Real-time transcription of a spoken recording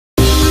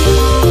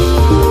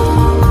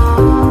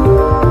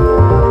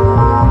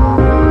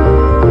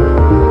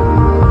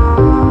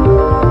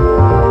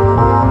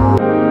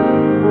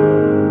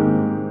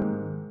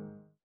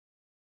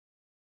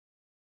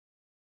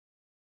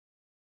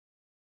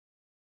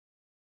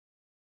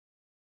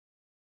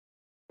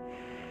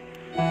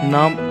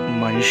നാം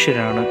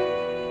മനുഷ്യരാണ്.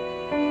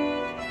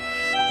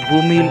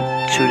 ഭൂമിയിൽ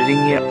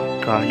ചുരുങ്ങിയ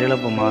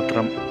കാലയളവ്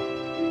മാത്രം.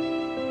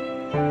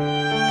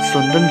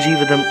 സ്വന്തം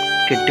ജീവിതം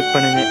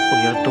കെട്ടിപ്പണിഞ്ഞ്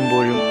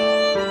ഉയർത്തുമ്പോഴും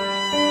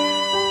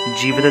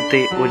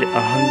ജീവിതത്തെ ഒരു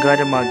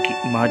അഹങ്കാരമാക്കി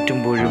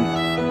മാറ്റുമ്പോഴും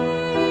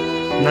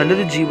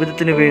നല്ലൊരു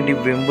ജീവിതത്തിന് വേണ്ടി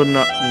വെമ്പുന്ന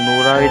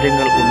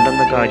നൂറായിരങ്ങൾ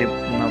ഉണ്ടെന്ന കാര്യം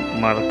നാം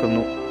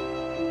മറക്കുന്നു.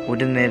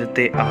 ഒരു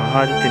നേരത്തെ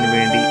ആഹാരത്തിനു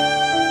വേണ്ടി,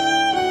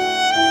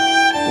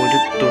 ഒരു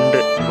തുണ്ട്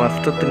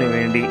വസ്ത്രത്തിനു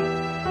വേണ്ടി,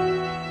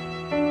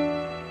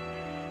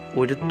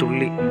 ഒരു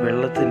തുള്ളി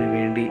വെള്ളത്തിനു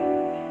വേണ്ടി,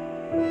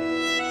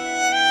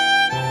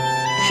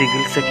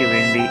 ചികിത്സയ്ക്ക്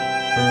വേണ്ടി,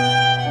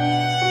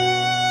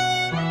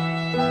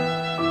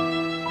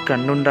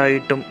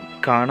 കണ്ണുണ്ടായിട്ടും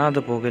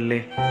കാണാതെ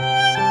പോകല്ലേ,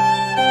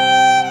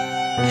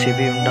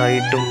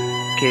 ചെവിയുണ്ടായിട്ടും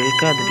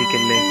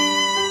കേൾക്കാതിരിക്കല്ലേ,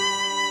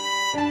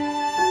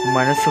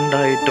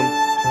 മനസ്സുണ്ടായിട്ടും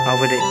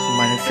അവരെ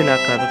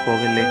മനസ്സിലാക്കാതെ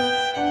പോകല്ലേ.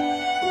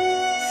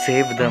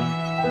 Save dum,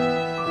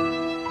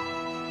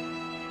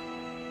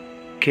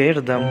 care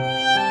them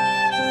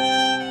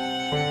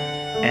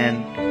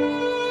and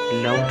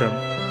love dum.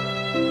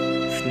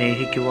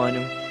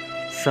 സ്നേഹിക്കുവാനും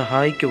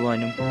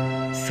സഹായിക്കുവാനും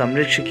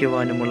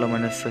സംരക്ഷിക്കുവാനുമുള്ള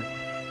മനസ്സ്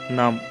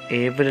നാം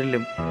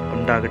ഏവരിലും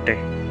ഉണ്ടാകട്ടെ.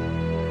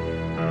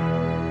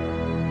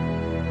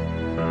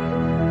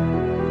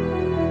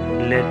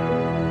 Let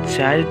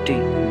charity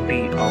be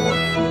our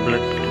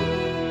blood